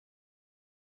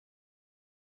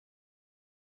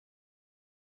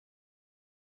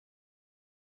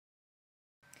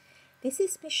This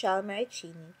is Michelle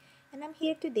Maricini, and I'm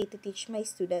here today to teach my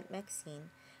student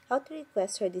Maxine how to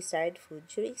request her desired food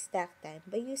during snack time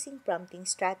by using prompting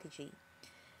strategy.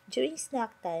 During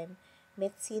snack time,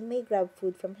 Maxine may grab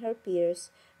food from her peers,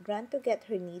 run to get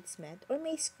her needs met, or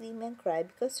may scream and cry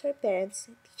because her parents,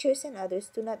 teachers, and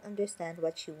others do not understand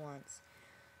what she wants.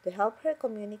 To help her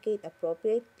communicate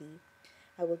appropriately,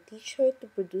 I will teach her to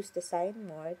produce the sign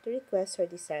more to request her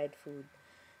desired food.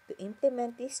 To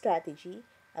implement this strategy,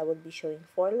 I will be showing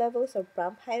 4 levels of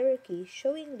prompt hierarchy,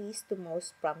 showing least to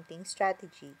most prompting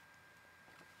strategy.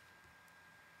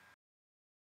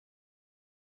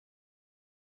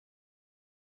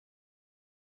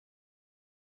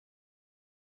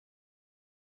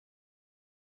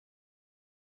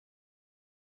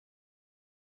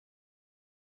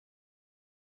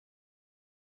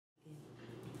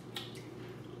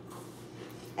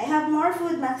 I have more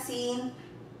food, Maxine.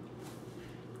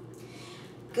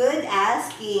 Good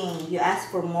asking. You asked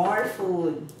for more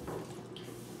food.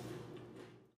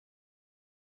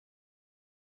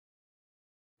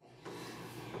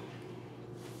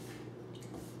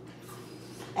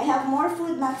 I have more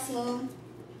food, Maxine.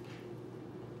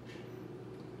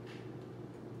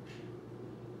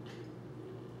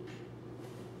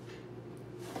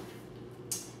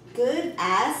 Good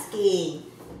asking.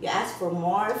 You asked for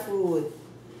more food.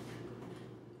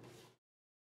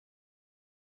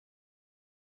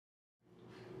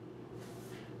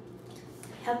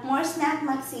 Have more snack,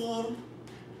 Maxine.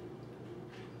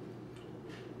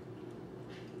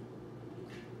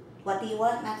 What do you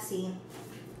want, Maxine?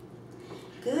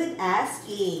 Good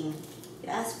asking. You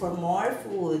asked for more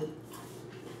food.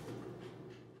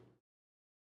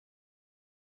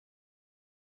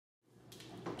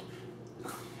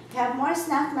 Have more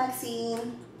snack,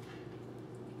 Maxine.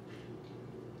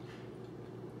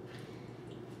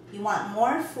 You want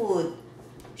more food.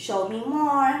 Show me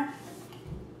more.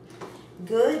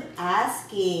 Good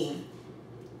asking.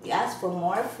 You asked for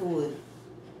more food.